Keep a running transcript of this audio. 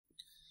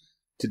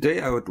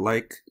Today I would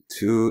like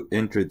to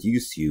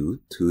introduce you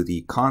to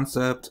the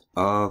concept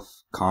of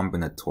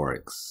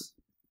combinatorics.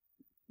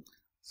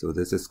 So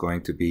this is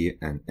going to be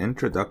an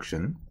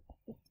introduction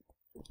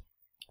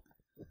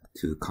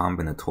to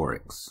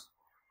combinatorics.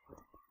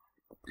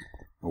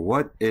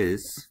 What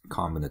is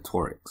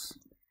combinatorics?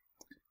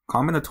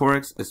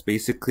 Combinatorics is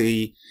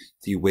basically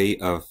the way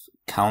of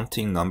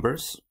counting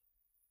numbers,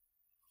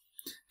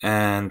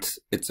 and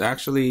it's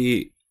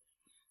actually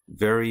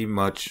very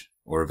much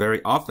or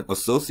very often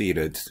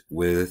associated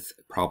with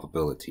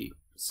probability.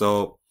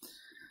 So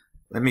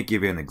let me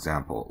give you an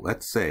example.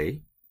 Let's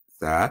say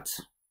that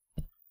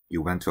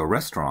you went to a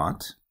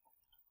restaurant.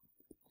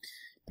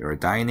 You're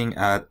dining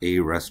at a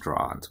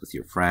restaurant with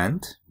your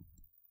friend,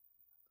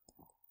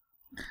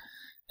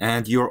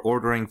 and you're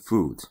ordering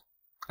food.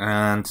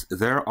 And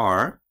there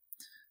are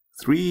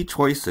 3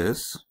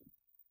 choices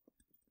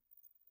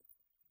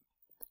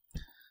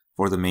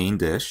for the main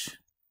dish,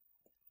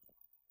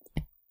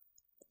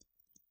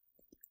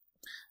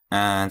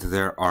 and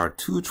there are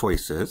 2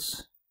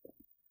 choices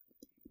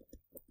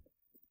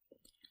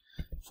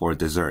for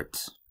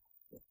dessert.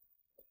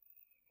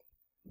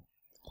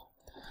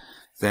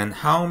 Then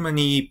how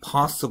many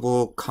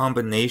possible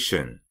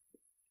combination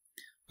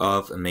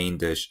of a main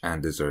dish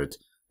and dessert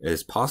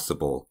is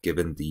possible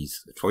given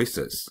these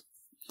choices?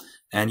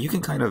 And you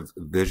can kind of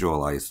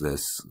visualize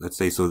this. Let's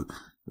say, so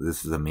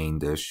this is the main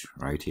dish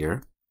right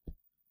here.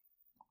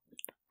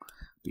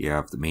 We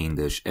have the main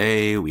dish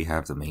A, we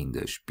have the main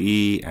dish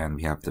B, and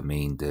we have the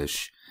main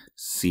dish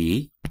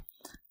C.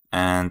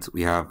 And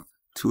we have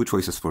 2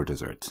 choices for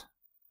dessert.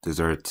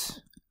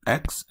 Dessert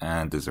X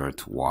and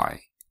dessert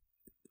Y.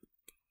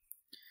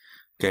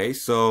 Okay,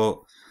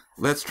 so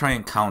let's try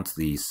and count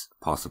these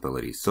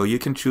possibilities. So you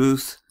can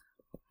choose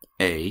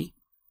A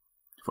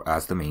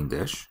as the main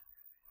dish.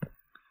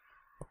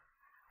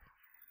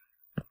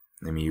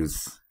 Let me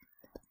use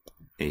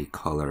a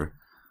color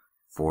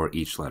for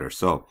each letter.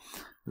 So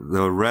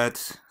the red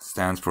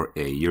stands for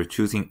A. You're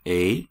choosing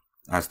A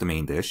as the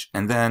main dish.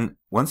 And then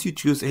once you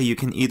choose A, you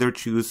can either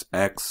choose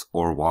X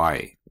or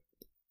Y.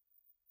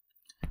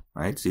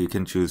 Right? So you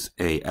can choose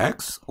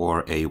AX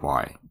or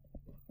AY.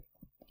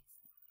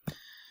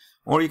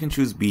 Or you can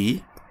choose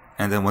B.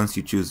 And then once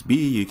you choose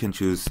B, you can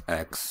choose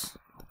X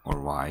or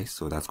Y.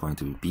 So that's going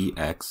to be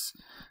BX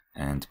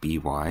and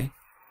BY.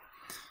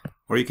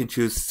 Or you can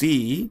choose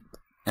C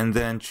and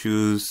then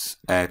choose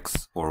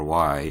X or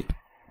Y.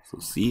 So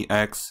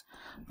CX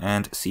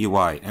and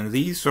CY. And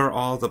these are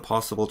all the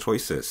possible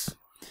choices.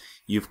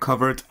 You've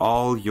covered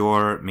all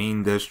your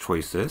main dish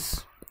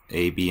choices,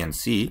 A, B, and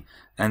C.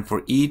 And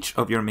for each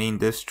of your main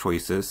dish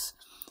choices,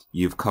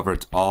 you've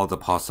covered all the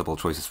possible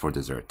choices for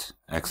dessert,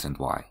 X and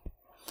Y.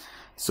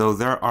 So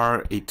there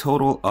are a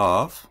total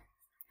of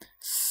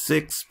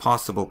 6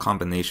 possible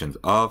combinations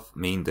of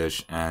main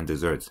dish and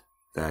dessert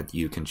that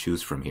you can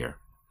choose from here.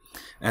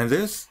 And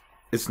this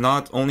is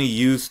not only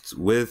used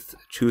with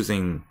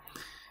choosing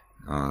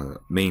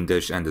main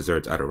dish and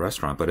dessert at a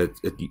restaurant, but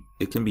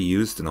it can be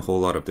used in a whole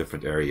lot of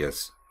different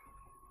areas.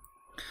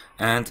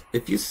 And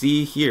if you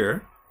see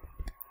here,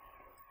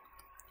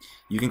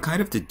 you can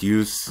kind of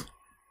deduce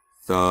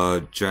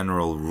the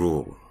general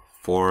rule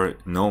for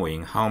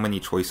knowing how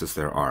many choices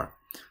there are.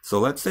 So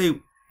let's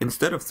say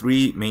instead of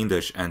 3 main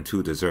dish and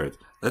 2 dessert,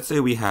 let's say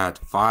we had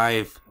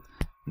 5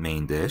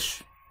 main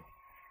dish,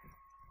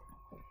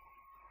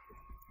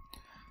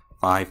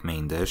 5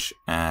 main dish,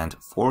 and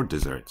 4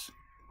 desserts.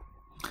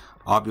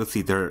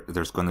 Obviously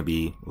there's going to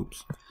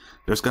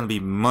be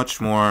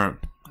much more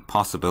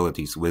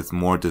possibilities with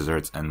more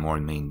desserts and more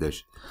main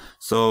dish.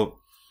 So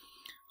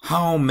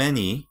how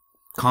many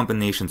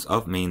combinations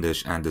of main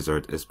dish and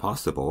dessert is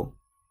possible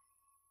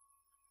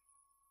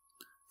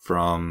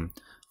from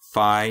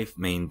 5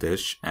 main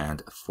dish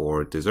and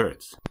 4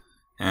 desserts?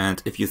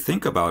 And if you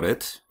think about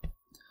it,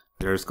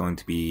 there's going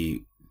to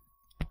be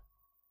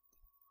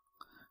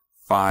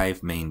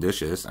 5 main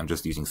dishes. I'm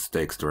just using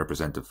sticks to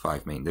represent the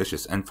 5 main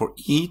dishes. And for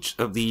each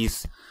of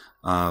these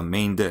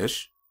main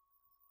dish,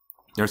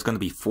 there's going to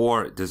be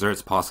 4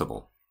 desserts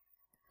possible.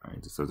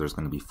 Right? So there's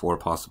going to be 4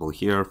 possible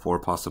here, 4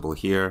 possible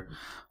here,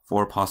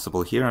 4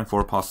 possible here, and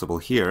 4 possible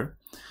here.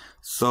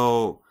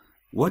 So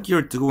what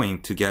you're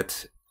doing to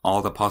get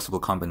all the possible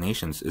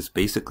combinations is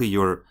basically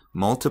you're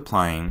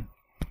multiplying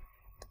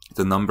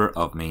the number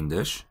of main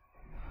dish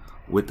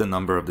with the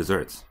number of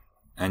desserts.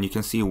 And you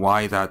can see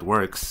why that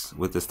works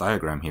with this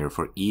diagram here.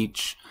 For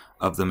each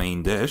of the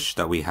main dish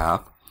that we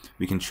have,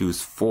 we can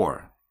choose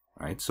 4,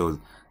 right? So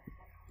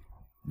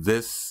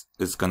this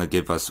is going to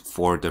give us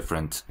 4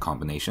 different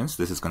combinations.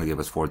 This is going to give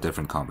us 4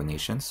 different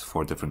combinations,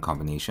 4 different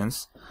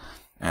combinations.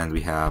 And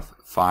we have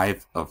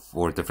 5 of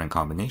 4 different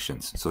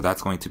combinations. So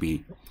that's going to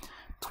be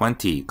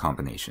 20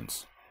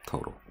 combinations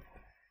total.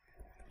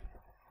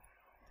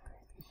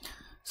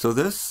 So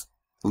this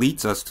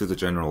leads us to the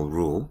general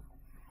rule.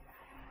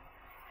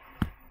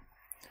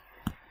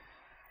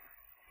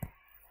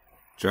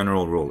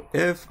 General rule.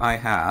 If I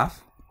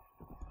have,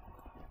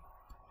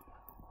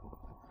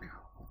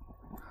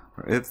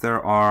 or if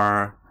there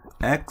are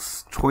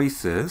X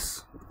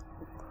choices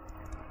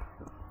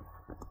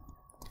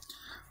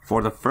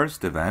for the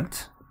first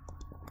event,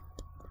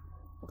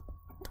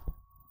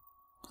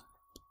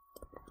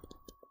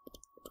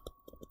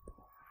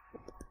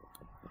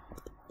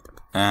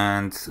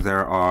 and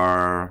there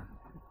are,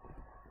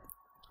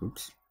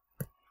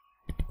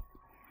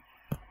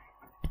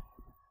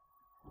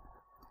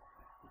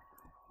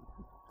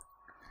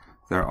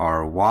 there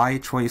are y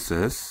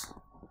choices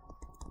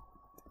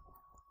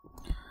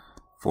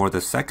for the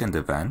second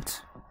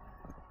event,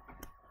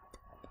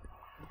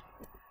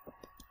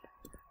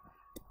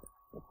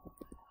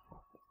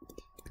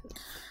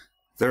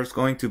 there's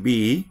going to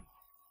be,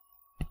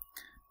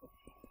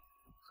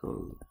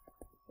 so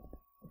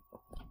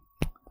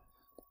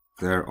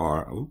there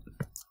are,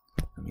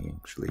 let me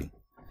actually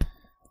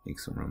make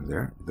some room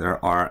there.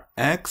 There are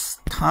x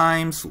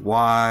times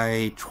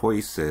y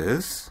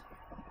choices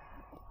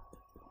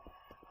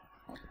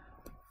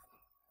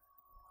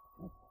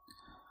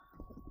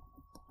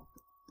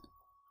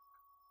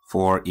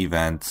for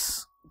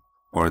events,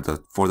 or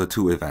for the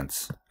two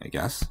events, I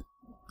guess.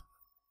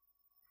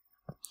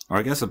 Or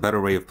I guess a better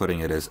way of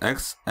putting it is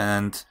x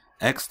and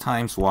x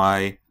times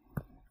y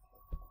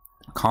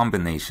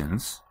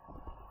combinations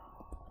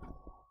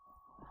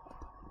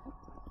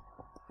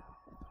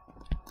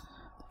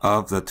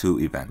of the two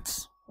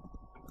events.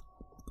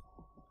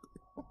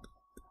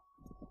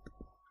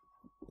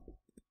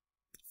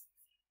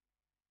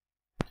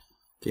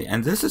 Okay,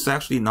 and this is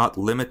actually not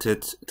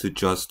limited to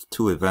just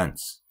two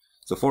events.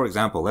 So for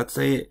example, let's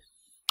say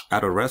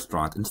at a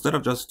restaurant, instead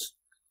of just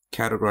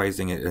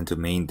categorizing it into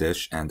main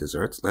dish and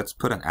desserts, let's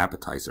put an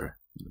appetizer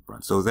in the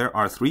front. So there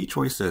are 3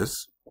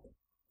 choices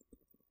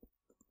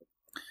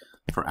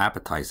for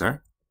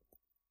appetizer.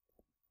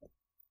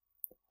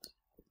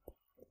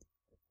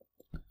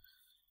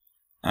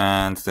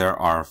 And there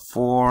are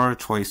 4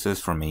 choices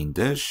for main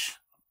dish.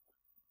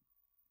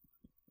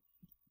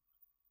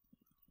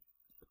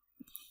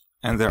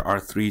 And there are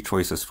 3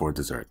 choices for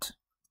dessert.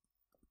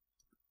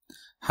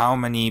 How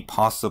many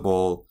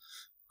possible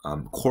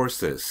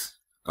courses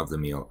of the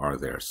meal are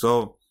there?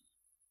 So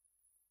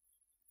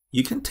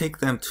you can take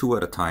them 2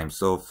 at a time.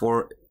 So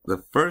for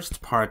the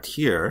first part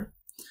here,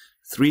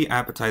 3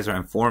 appetizer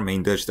and 4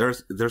 main dish,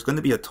 there's going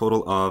to be a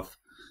total of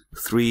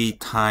 3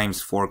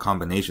 times 4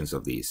 combinations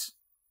of these,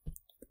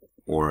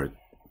 or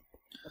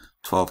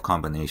 12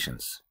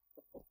 combinations.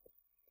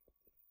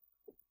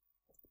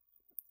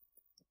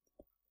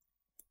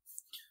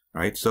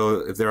 Right,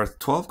 so if there are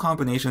 12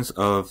 combinations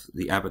of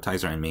the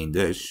appetizer and main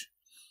dish,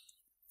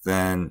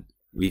 then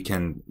we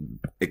can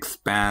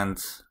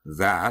expand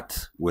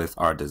that with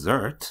our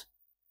dessert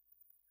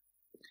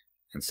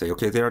and say,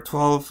 okay, there are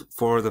 12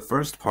 for the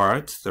first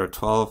part, there are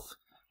 12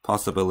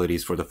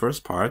 possibilities for the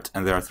first part,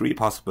 and there are 3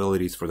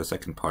 possibilities for the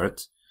second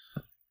part.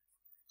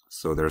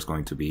 So there's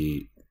going to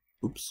be,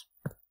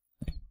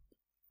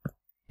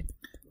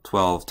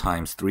 12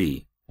 times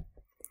 3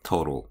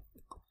 total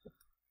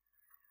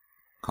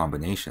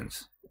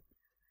combinations.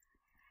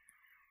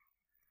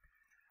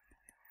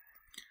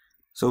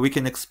 So we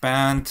can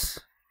expand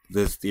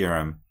this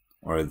theorem,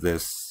 or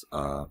this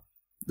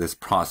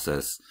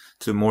process,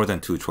 to more than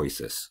 2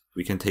 choices.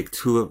 We can take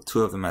two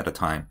of them at a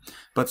time.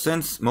 But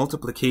since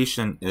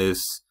multiplication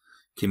is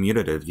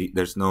commutative,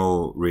 there's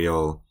no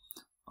real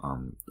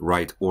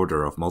right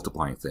order of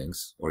multiplying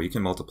things, or you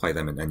can multiply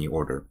them in any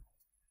order.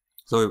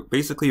 So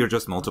basically you're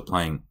just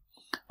multiplying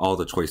all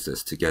the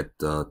choices to get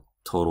the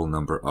total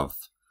number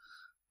of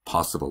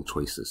possible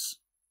choices.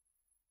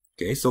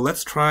 Okay, so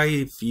let's try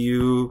a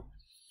few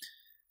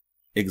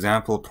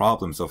example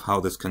problems of how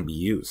this can be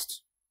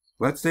used.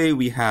 Let's say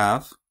we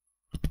have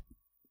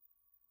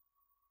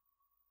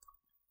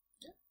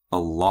a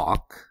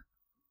lock,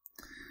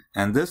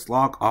 and this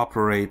lock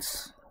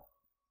operates,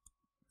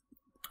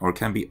 or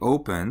can be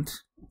opened,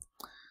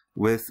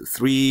 with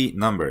 3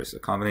 numbers, a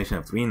combination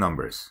of 3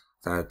 numbers,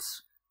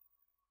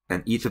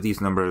 and each of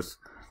these numbers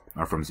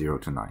are from 0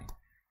 to 9.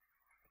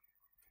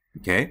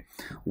 Okay,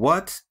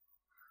 what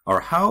or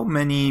how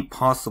many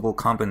possible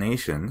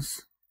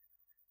combinations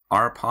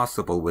are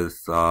possible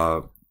with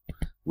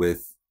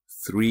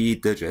 3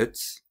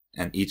 digits,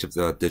 and each of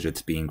the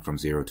digits being from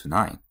 0 to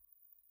 9?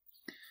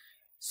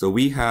 So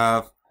we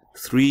have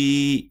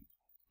 3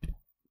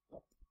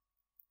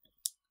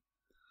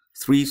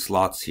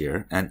 slots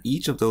here, and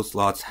each of those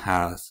slots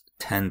has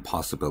 10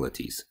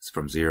 possibilities. It's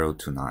from 0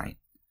 to 9.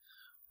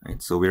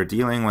 Right? So we're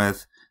dealing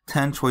with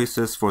 10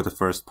 choices for the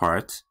first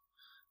part,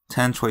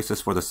 10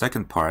 choices for the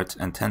second part,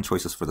 and 10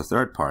 choices for the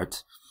third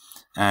part.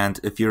 And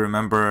if you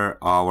remember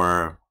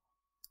our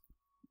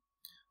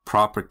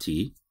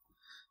property,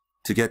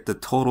 to get the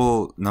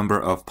total number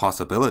of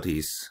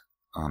possibilities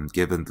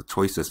given the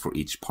choices for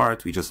each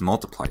part, we just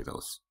multiply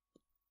those.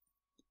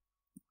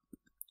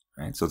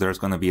 Right? So there's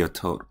going to be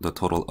the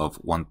total of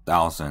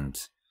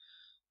 1,000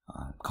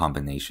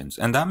 combinations.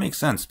 And that makes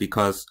sense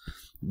because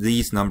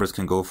these numbers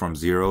can go from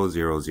 0,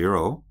 0,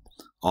 0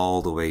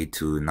 all the way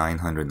to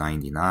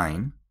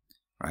 999.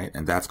 Right?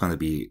 And that's going to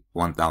be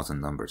 1,000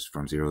 numbers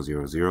from 0,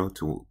 0, 0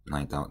 to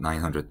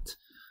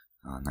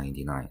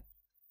 999.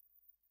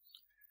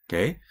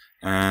 Okay?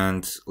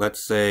 And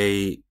let's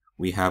say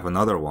we have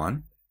another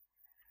one.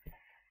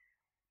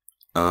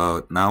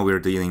 Now we're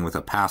dealing with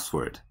a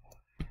password.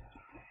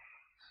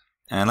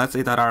 And let's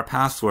say that our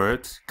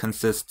password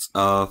consists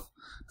of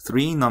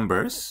 3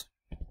 numbers.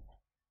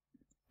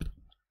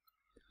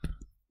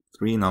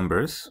 3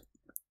 numbers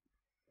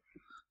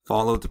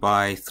followed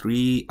by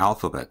 3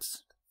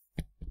 alphabets.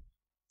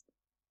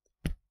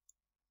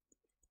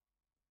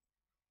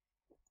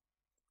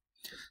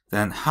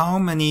 Then how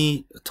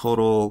many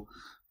total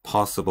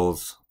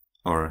possibles,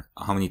 or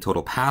how many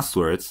total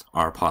passwords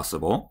are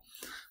possible,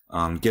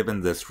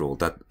 given this rule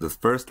that the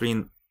first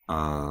 3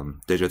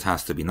 digits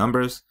has to be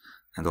numbers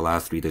and the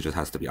last 3 digits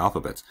has to be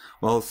alphabets?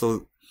 Well,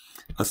 so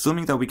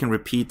assuming that we can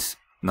repeat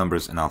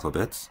numbers and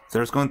alphabets,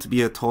 there's going to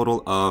be a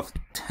total of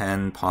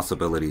 10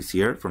 possibilities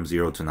here from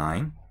 0 to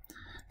 9,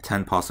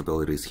 10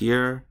 possibilities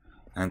here,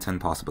 and 10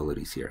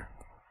 possibilities here.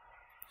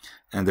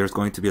 And there's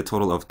going to be a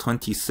total of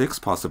 26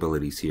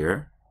 possibilities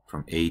here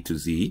from A to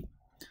Z,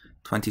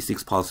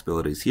 26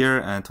 possibilities here,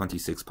 and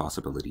 26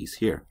 possibilities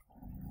here.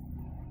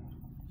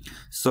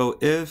 So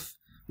if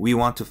we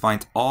want to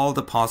find all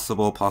the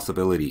possible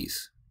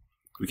possibilities,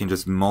 we can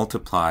just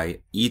multiply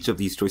each of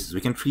these choices.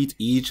 We can treat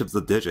each of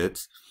the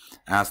digits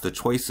as the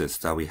choices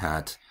that we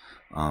had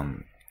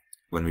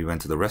when we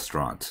went to the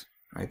restaurant,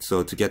 right?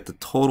 So to get the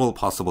total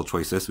possible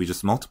choices, we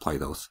just multiply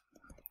those.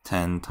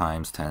 10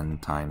 times 10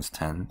 times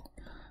 10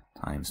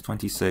 times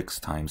 26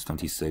 times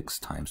 26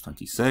 times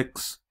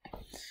 26.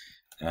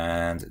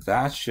 And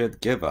that should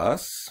give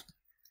us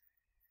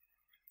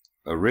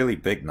a really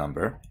big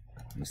number.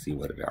 Let me see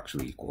what it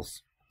actually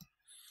equals.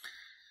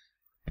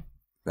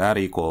 That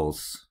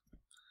equals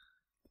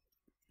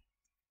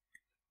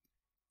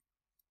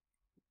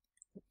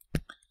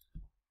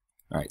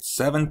all right,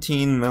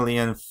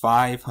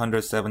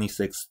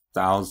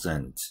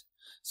 17,576,000.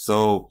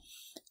 So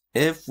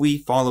if we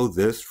follow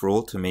this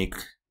rule to make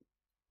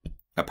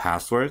a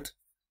password,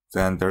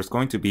 then there's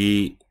going to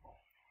be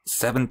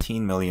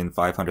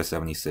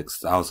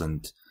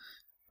 17,576,000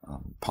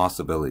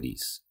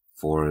 possibilities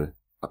for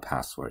a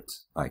password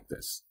like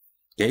this.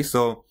 Okay,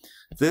 so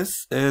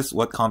this is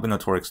what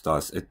Combinatorics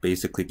does. It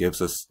basically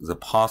gives us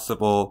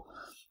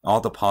all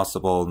the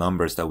possible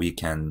numbers that we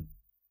can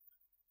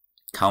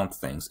count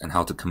things and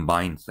how to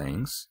combine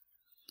things.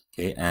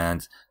 Okay,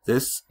 and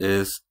this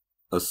is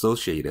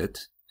associated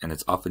and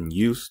it's often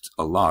used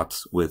a lot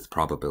with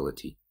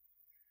probability.